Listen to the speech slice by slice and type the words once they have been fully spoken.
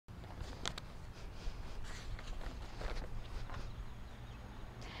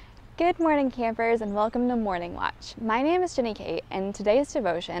Good morning, campers, and welcome to Morning Watch. My name is Jenny Kate, and today's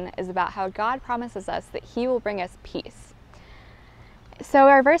devotion is about how God promises us that He will bring us peace. So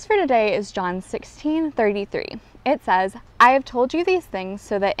our verse for today is John 16:33. It says, "I have told you these things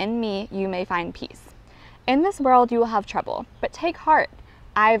so that in me you may find peace. In this world you will have trouble, but take heart,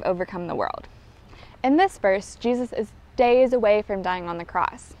 I have overcome the world." In this verse, Jesus is days away from dying on the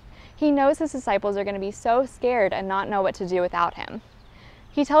cross. He knows his disciples are going to be so scared and not know what to do without him.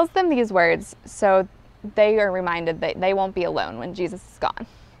 He tells them these words so they are reminded that they won't be alone when Jesus is gone.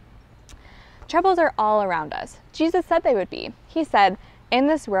 Troubles are all around us. Jesus said they would be. He said, "In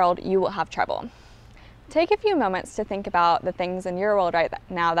this world you will have trouble." Take a few moments to think about the things in your world right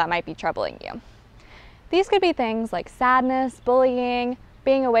now that might be troubling you. These could be things like sadness, bullying,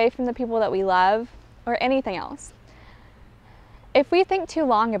 being away from the people that we love, or anything else. If we think too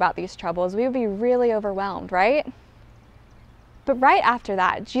long about these troubles, we would be really overwhelmed, right? But right after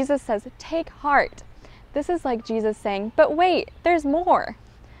that, Jesus says, "Take heart." This is like Jesus saying, "But wait, there's more."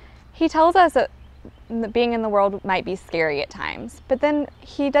 He tells us that being in the world might be scary at times, but then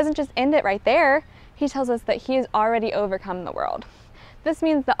he doesn't just end it right there. He tells us that he has already overcome the world. This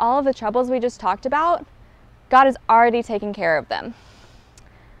means that all of the troubles we just talked about, God has already taken care of them.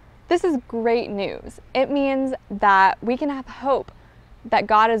 This is great news. It means that we can have hope that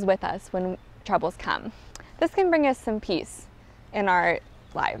God is with us when troubles come. This can bring us some peace in our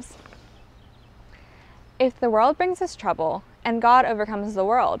lives. If the world brings us trouble and God overcomes the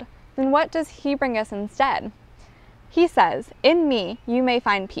world, then what does he bring us instead? He says, "In me you may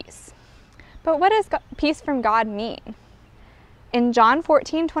find peace." But what does peace from God mean? In John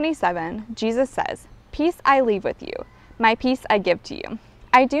 14:27, Jesus says, "Peace I leave with you, my peace I give to you.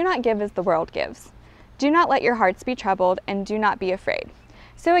 I do not give as the world gives. Do not let your hearts be troubled, and do not be afraid."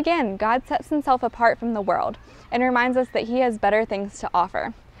 So again, God sets himself apart from the world and reminds us that he has better things to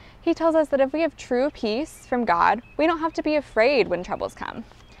offer. He tells us that if we have true peace from God, we don't have to be afraid when troubles come.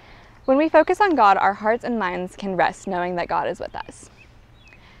 When we focus on God, our hearts and minds can rest knowing that God is with us.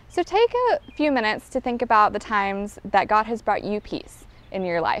 So take a few minutes to think about the times that God has brought you peace in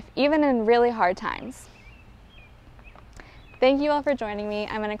your life, even in really hard times. Thank you all for joining me.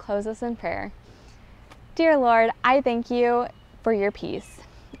 I'm going to close this in prayer. Dear Lord, I thank you for your peace.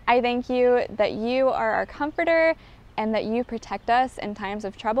 I thank you that you are our comforter and that you protect us in times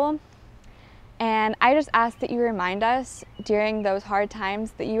of trouble. And I just ask that you remind us during those hard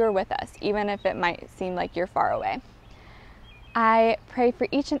times that you are with us, even if it might seem like you're far away. I pray for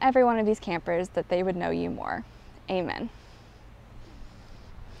each and every one of these campers that they would know you more. Amen.